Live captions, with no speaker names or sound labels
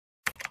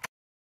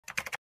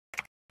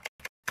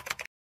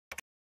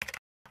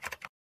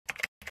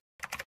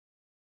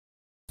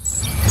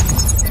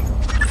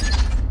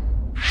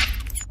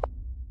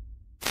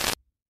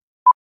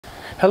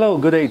Hello,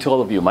 good day to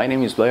all of you. My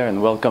name is Blair and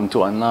welcome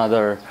to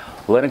another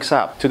Linux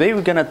app. Today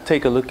we're gonna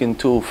take a look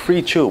into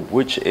FreeTube,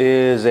 which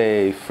is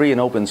a free and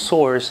open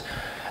source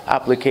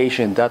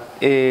application that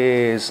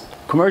is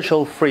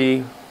commercial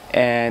free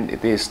and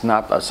it is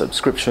not a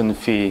subscription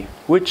fee,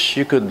 which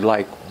you could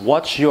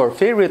watch your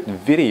favorite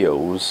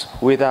videos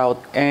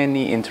without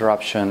any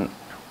interruption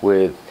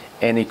with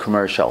any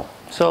commercial.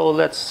 So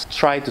let's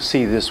try to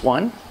see this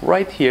one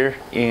right here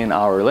in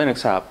our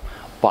Linux app,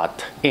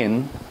 but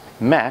in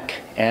Mac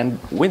and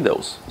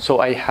Windows. So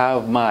I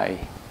have my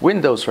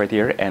Windows right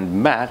here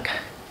and Mac,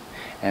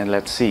 and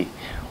let's see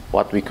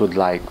what we could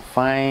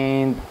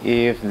find,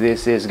 if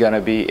this is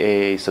gonna be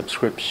a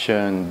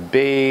subscription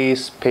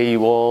based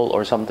paywall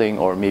or something,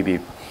 or maybe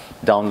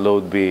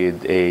download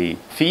with a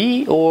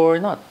fee or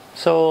not.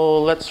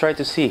 So let's try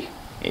to see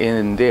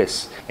in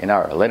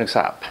our Linux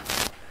app.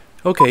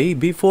 Okay,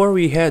 before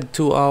we head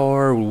to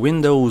our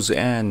Windows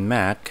and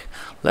Mac,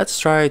 let's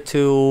try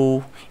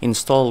to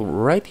install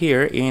right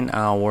here in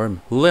our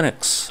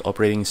Linux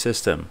operating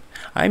system.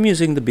 I'm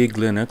using the big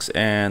Linux,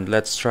 and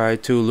let's try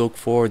to look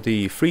for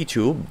the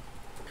FreeTube.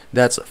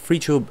 That's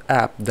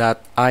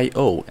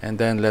freetubeapp.io, and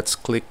then let's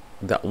click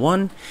that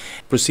one.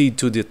 Proceed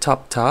to the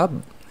top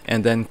tab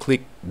and then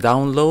click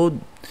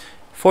download.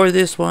 For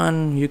this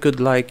one, you could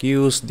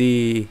use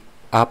the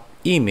app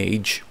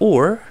image,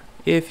 or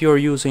if you're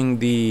using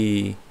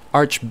the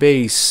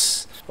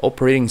Arch-based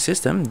operating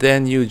system,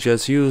 then you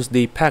just use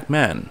the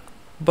Pacman.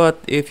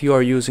 But if you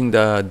are using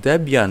the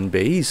Debian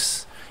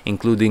base,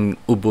 including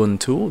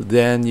Ubuntu,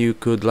 then you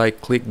could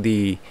click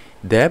the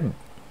Deb.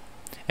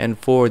 And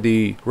for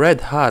the Red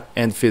Hat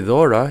and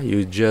Fedora,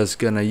 you're just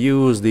gonna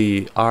use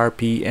the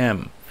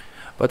RPM.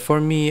 But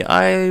for me,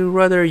 I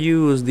rather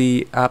use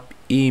the app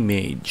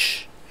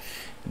image.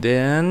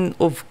 Then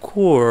of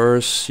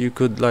course you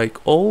could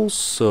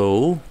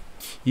also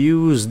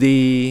use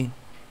the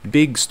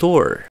Big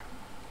Store.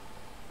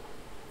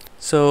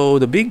 So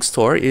the Big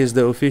Store is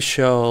the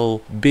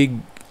official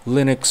big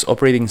Linux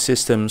operating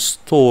system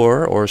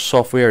store or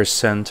software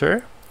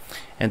center.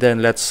 And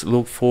then let's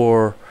look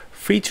for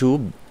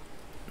FreeTube,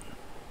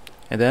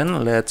 and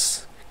then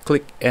let's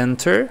click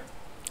enter,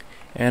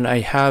 and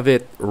I have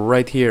it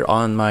right here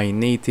on my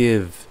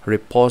native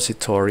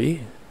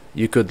repository.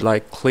 You could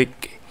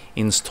click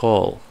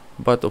install,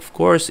 but of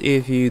course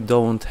if you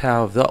don't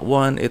have that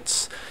one,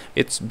 it's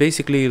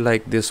basically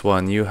like this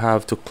one, you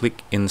have to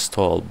click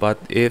install. But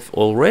if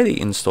already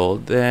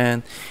installed,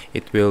 then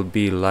it will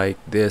be like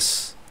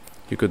this.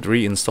 You could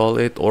reinstall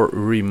it or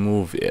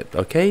remove it.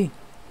 Okay,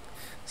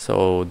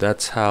 so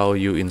that's how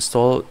you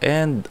install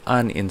and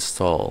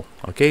uninstall.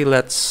 Okay,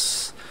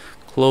 let's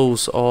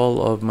close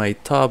all of my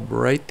tab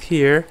right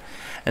here,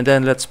 and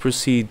then let's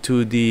proceed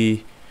to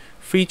the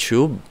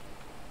FreeTube.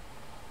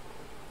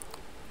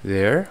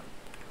 There,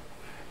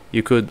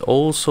 you could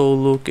also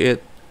look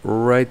it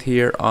right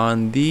here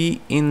on the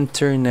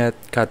internet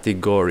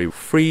category.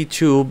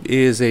 FreeTube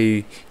is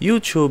a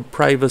YouTube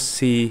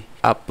privacy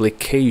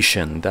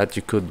application that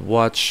you could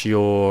watch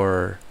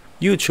your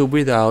YouTube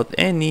without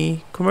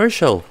any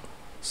commercial.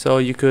 So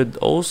you could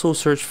also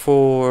search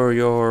for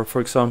for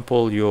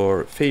example,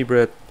 your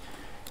favorite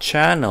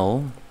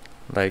channel,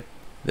 like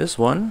this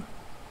one.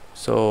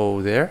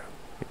 So there,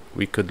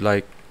 we could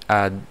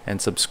add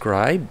and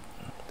subscribe.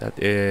 That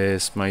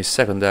is my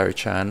secondary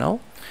channel.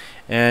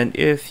 And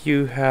if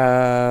you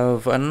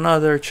have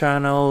another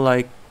channel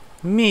like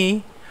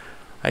me,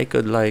 I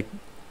could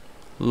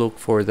look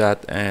for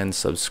that and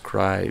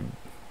subscribe.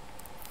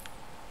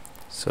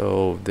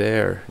 So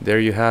there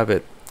you have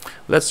it.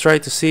 Let's try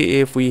to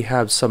see if we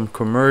have some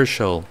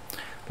commercial.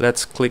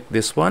 Let's click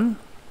this one.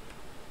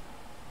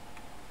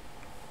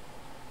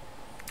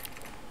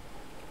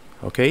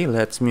 Okay,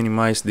 let's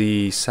minimize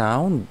the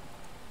sound.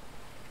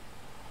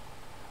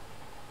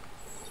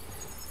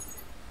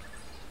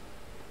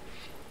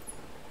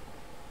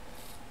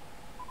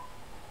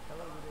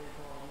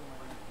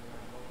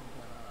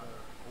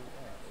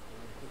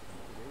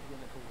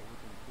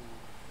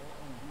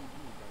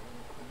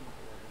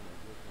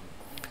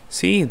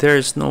 See,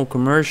 there's no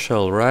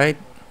commercial, right?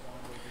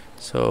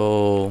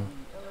 So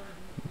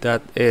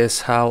that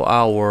is how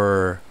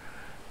our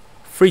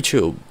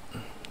FreeTube.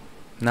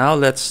 Now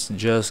let's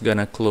just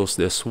gonna close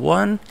this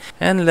one,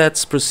 and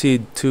let's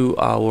proceed to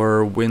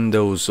our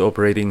Windows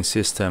operating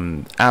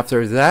system.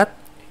 After that,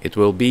 it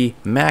will be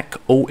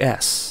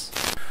macOS.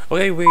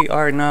 Okay, we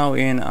are now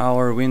in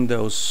our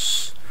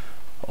Windows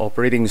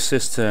operating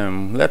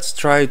system. Let's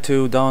try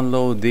to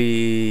download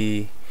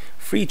the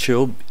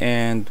FreeTube,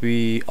 and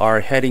we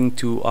are heading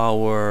to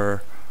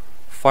our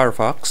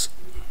Firefox.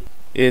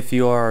 If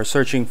you are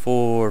searching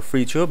for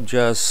FreeTube,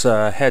 just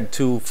head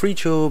to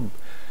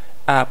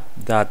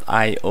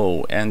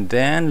freetubeapp.io and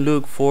then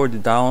look for the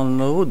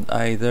download.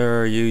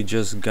 Either you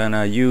just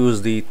gonna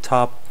use the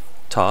top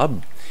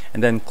tab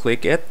and then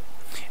click it,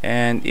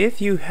 and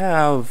if you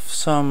have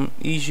some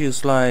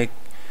issues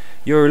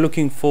you're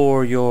looking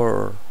for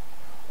your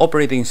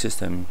operating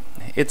system,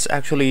 it's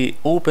actually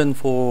open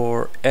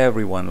for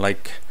everyone,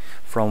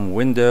 from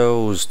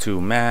Windows to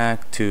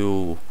Mac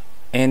to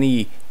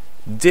any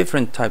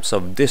different types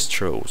of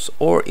distros,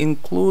 or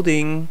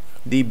including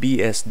the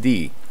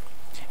BSD.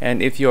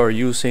 And if you're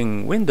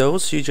using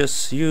Windows, you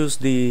just use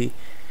the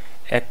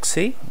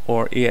exe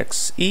or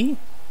exe.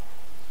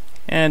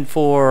 And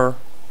for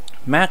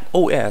Mac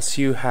OS,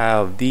 you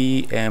have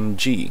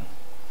DMG,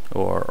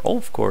 or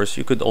of course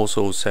you could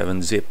also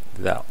 7-zip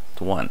that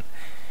one.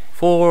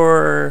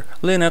 For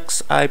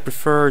Linux, I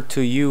prefer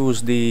to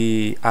use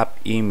the app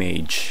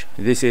image.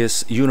 This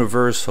is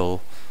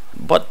universal,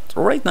 but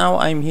right now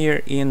I'm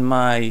here in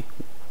my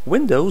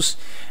Windows,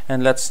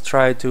 and let's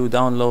try to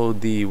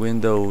download the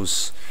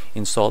Windows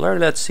installer.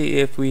 Let's see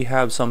if we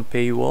have some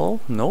paywall.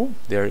 No,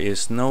 there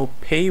is no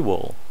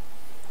paywall.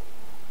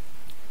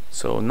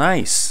 So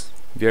nice,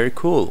 very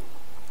cool.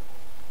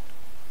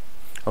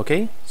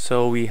 Okay,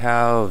 so we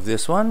have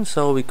this one,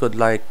 so we could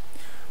like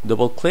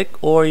double click,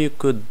 or you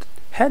could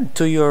head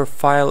to your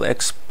file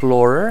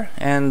explorer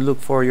and look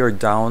for your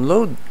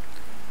download.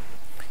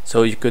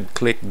 So you could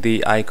click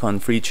the icon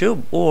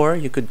FreeTube, or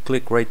you could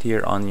click right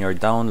here on your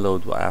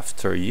download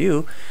after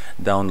you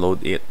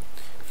download it.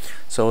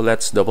 So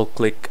let's double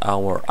click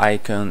our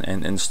icon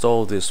and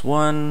install this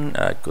one.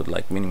 I could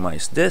like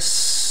minimize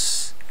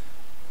this.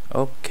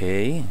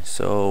 Okay,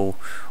 so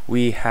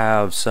we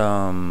have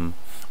some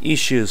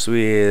issues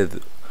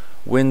with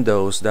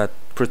Windows that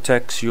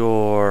protects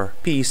your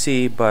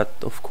PC, but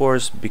of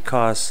course,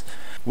 because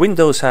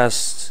Windows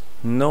has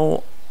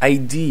no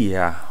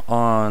idea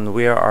on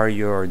where are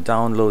you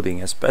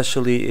downloading,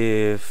 especially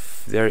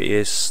if there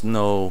is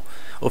no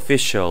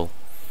official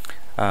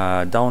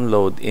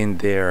download in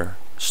their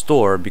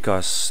store,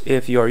 because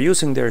if you are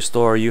using their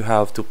store, you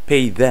have to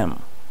pay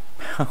them.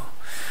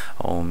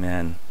 Oh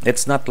man,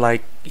 it's not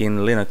like in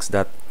Linux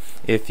that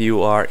if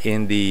you are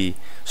in the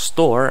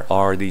store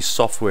or the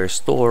software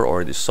store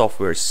or the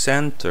software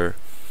center,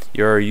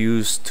 you're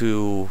used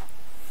to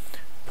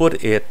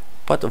put it,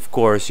 but of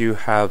course you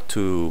have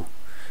to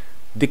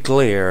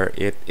declare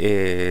it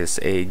is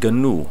a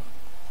GNU,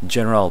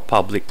 general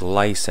public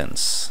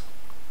license.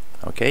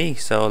 Okay,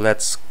 so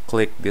let's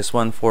click this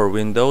one for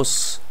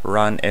Windows,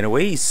 run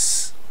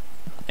anyways.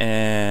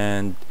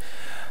 And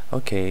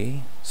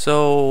okay,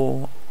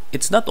 so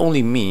it's not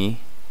only me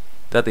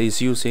that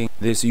is using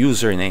this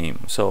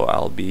username, so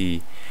I'll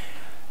be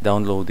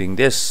downloading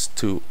this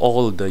to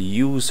all the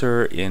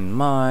user in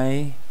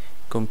my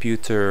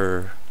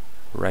computer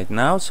right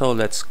now. So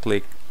let's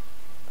click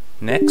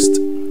next.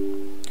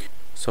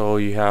 So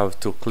you have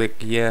to click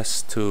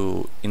yes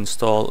to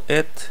install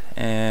it,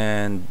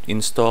 and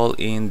install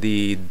in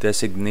the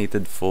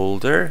designated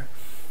folder.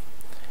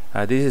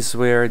 This is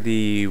where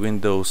the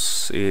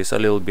Windows is a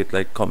little bit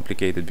like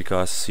complicated,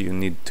 because you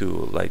need to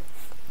like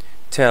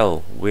tell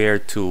where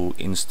to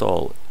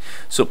install.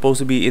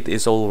 Supposedly it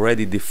is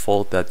already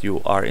default that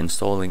you are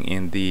installing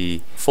in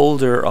the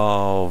folder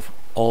of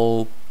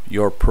all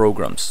your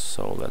programs.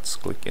 So let's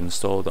click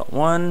install that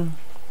one,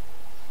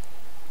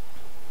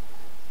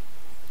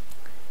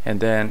 and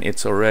then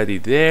it's already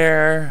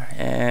there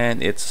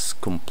and it's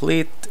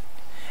complete.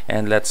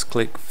 And let's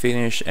click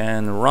finish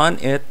and run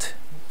it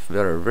for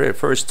the very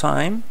first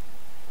time.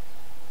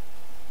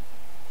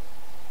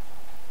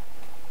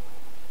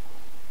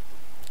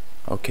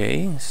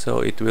 Okay, so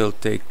it will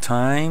take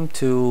time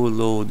to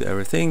load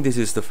everything. This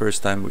is the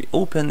first time we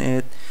open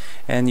it,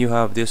 and you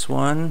have this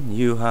one,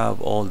 you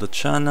have all the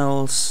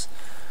channels,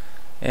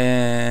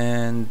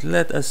 and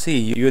let us see,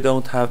 you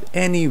don't have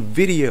any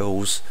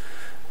videos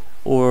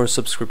or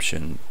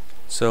subscription.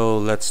 So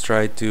let's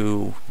try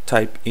to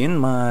type in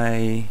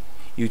my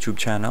YouTube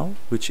channel,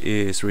 which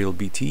is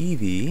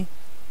RialbbeTV.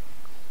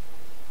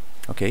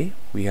 Okay,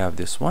 we have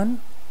this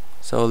one.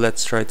 So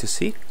let's try to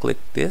see, click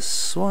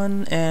this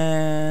one,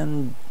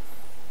 and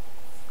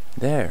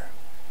there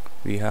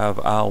we have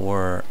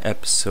our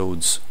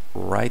episodes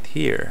right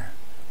here.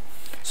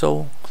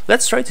 So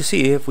let's try to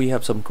see if we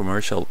have some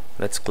commercial.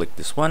 Let's click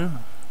this one.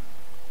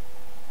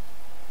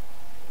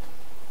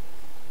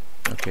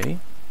 Okay,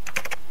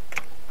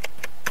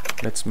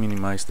 let's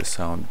minimize the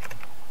sound.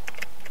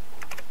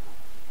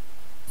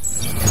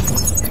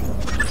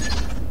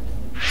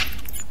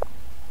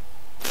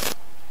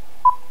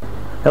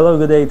 Hello,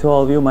 good day to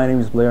all of you. My name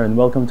is Blair and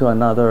welcome to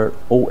another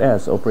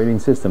OS operating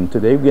system.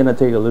 Today we're gonna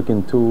take a look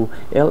into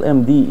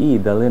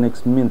LMDE, the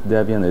Linux Mint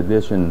Debian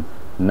Edition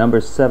number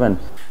 7.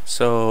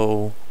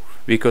 So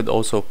we could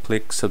also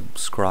click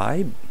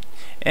subscribe,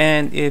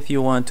 and if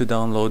you want to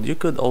download, you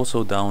could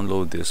also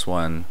download this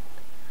one.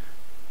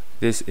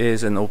 This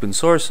is an open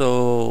source,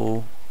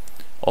 so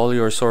all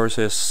your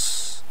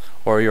sources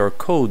or your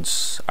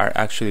codes are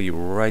actually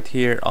right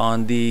here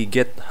on the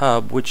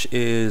GitHub, which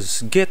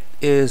is Git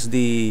is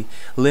the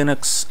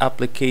Linux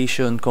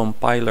application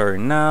compiler.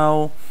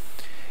 Now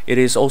it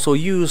is also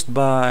used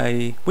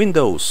by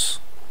Windows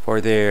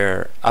for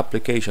their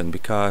application,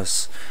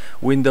 because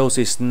Windows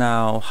is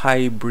now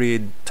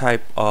hybrid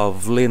type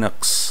of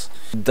Linux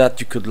that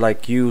you could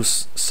like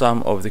use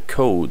some of the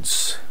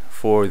codes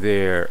for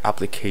their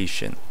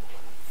application.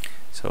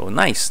 So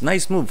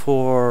nice move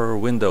for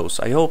Windows.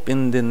 I hope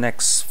in the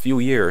next few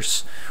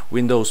years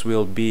Windows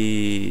will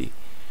be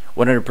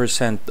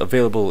 100%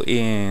 available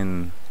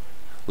in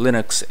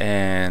Linux,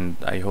 and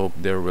I hope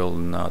there will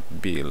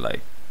not be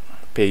like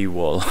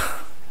paywall.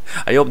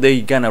 I hope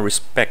they gonna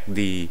respect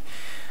the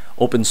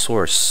open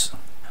source.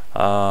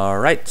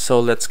 Right, so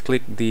let's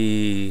click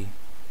the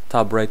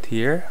tab right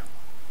here,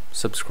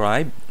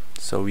 subscribe.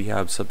 So we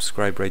have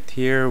subscribe right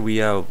here, we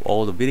have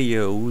all the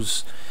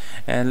videos,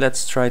 and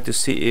let's try to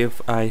see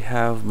if I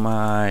have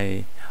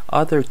my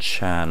other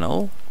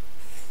channel.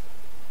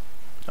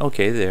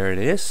 Okay, there it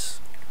is.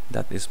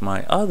 That is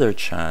my other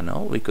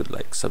channel. We could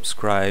like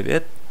subscribe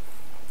it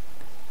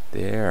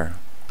there.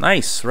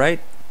 Nice, right?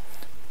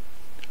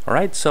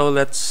 Alright, so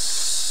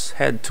let's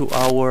head to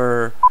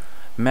our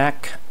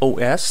Mac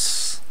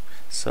OS.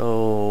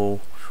 So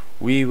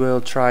we will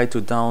try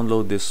to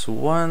download this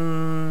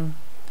one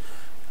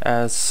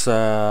as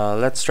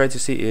let's try to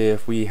see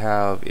if we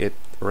have it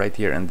right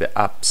here in the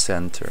App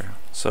Center.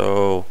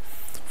 So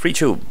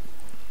FreeTube,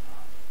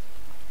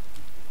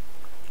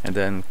 and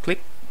then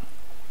click.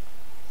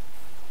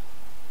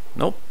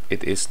 Nope,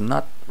 it is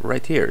not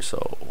right here,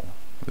 so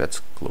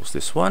let's close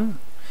this one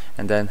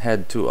and then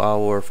head to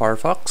our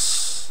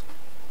Firefox,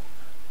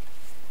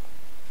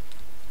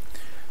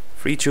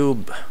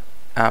 FreeTube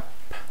app.io.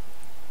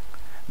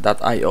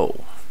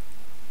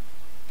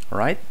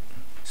 Alright,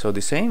 so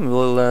the same,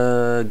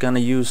 we'll gonna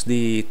use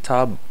the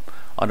tab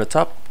on the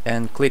top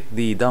and click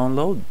the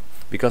download.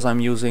 Because I'm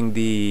using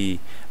the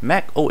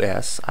Mac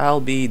OS,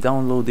 I'll be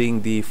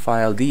downloading the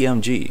file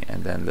DMG,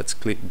 and then let's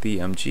click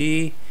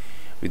DMG.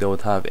 We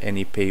don't have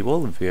any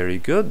paywall. Very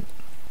good.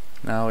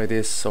 Now it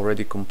is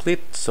already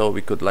complete, so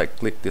we could like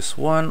click this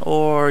one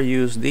or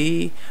use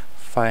the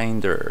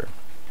Finder.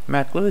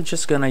 Mac, we're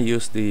just gonna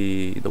use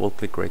the double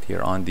click right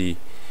here on the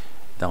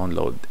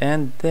download,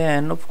 and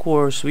then of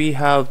course we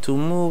have to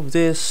move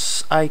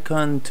this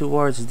icon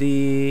towards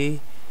the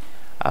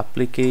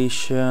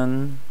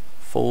application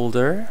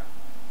folder.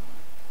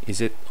 Is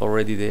it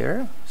already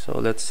there? So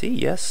let's see.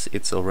 Yes,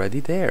 it's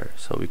already there,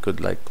 so we could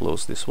like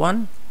close this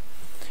one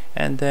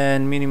and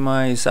then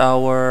minimize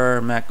our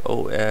Mac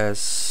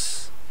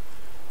OS.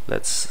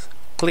 Let's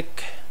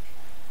click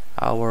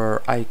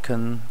our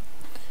icon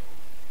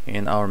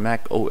in our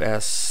Mac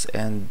OS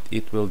and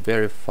it will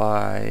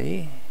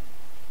verify.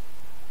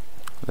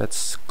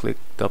 Let's click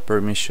the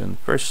permission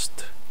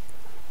first.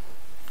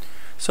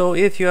 So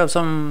if you have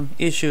some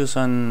issues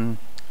on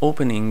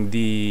opening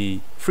the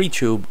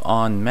FreeTube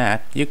on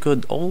Mac, you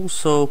could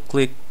also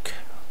click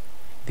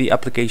the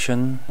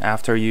application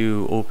after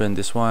you open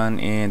this one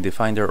in the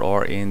Finder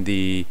or in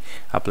the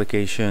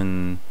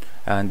application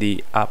and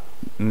the app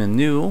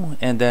menu,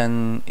 and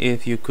then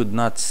if you could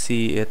not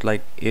see it,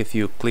 like if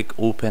you click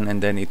open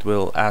and then it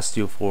will ask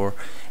you for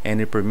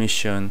any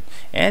permission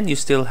and you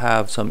still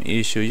have some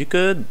issue, you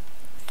could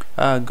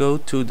go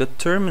to the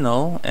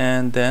terminal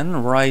and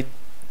then write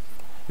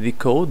the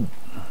code.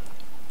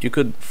 You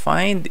could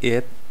find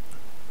it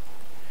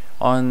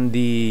on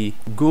the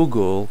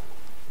Google.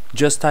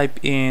 Just type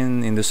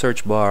in the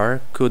search bar,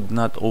 could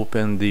not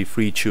open the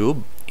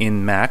FreeTube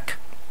in Mac.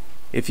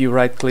 If you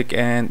right click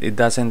and it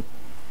doesn't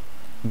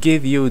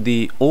give you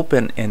the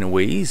open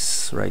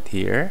anyways right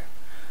here,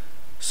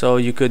 so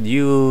you could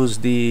use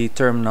the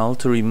terminal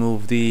to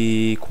remove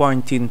the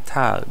quarantine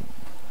tag.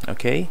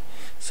 Okay,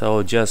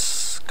 so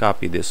just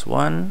copy this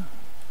one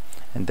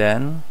and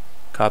then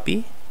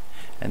copy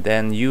and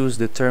then use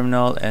the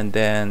terminal and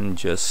then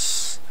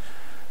just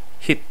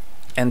hit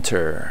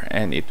enter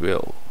and it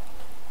will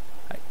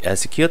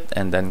execute,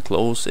 and then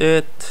close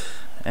it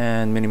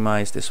and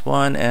minimize this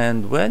one,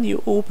 and when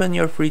you open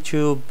your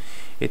FreeTube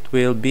it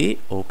will be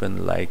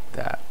open like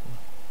that.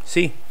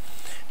 See,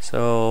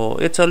 so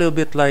it's a little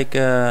bit like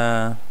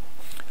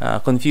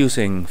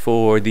confusing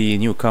for the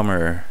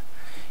newcomer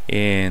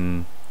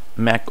in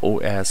Mac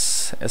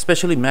OS.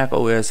 Especially Mac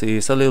OS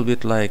is a little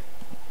bit like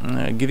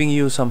giving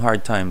you some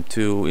hard time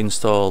to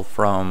install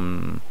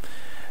from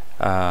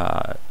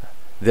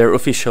their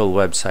official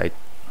website.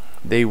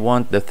 They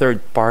want the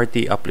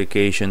third-party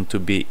application to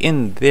be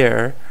in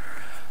their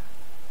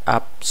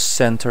App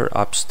Center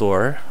App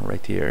Store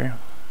right here.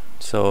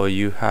 So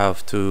you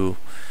have to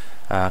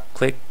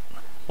click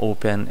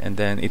open and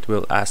then it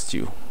will ask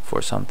you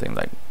for something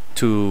like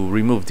to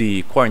remove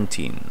the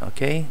quarantine.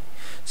 Okay,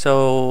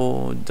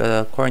 so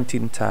the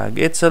quarantine tag,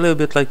 it's a little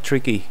bit like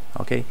tricky.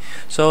 Okay,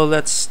 so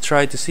let's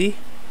try to see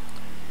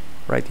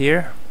right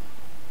here.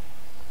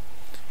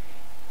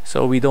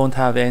 So we don't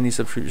have any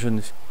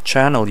subscription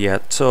channel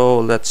yet, so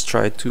let's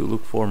try to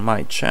look for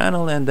my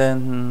channel and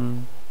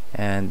then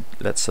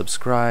let's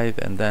subscribe,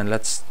 and then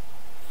let's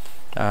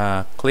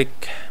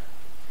click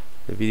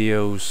the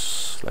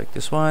videos like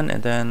this one,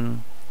 and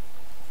then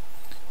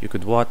you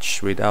could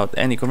watch without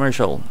any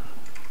commercial.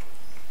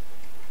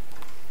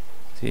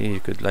 See, you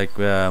could like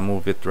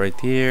move it right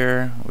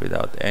here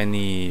without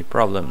any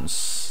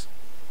problems.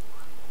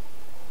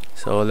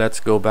 So let's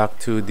go back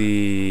to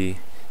the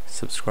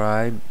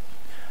subscribe.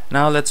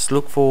 Now let's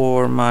look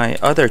for my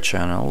other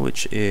channel,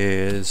 which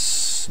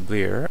is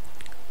Blair.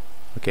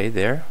 Okay,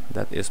 there,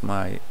 that is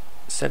my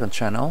second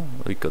channel.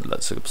 We could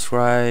let's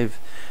subscribe,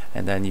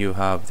 and then you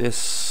have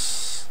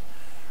this,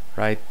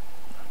 right?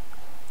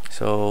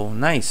 So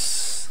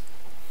nice.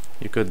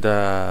 You could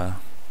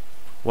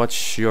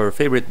watch your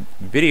favorite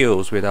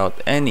videos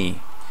without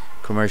any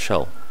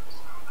commercial.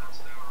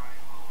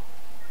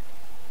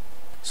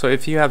 So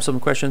if you have some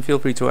question, feel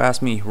free to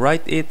ask me.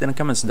 Write it in the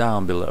comments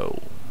down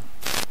below.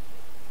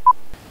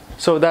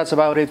 So that's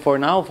about it for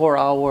now for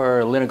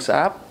our Linux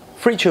app,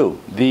 FreeTube,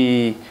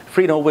 the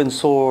free and open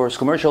source,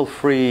 commercial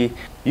free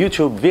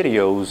YouTube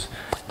videos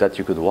that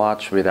you could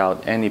watch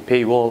without any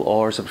paywall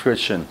or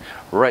subscription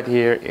right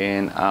here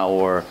in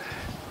our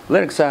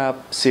Linux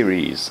app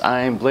series.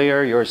 I'm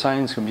Blair, your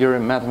science, computer,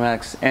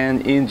 mathematics,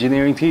 and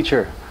engineering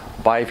teacher.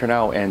 Bye for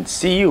now and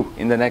see you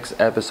in the next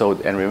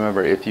episode. And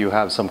remember, if you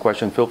have some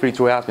question, feel free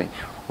to ask me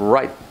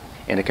right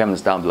in the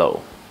comments down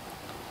below.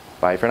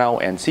 Bye for now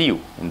and see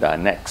you in the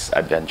next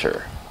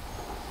adventure.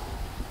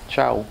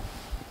 Ciao.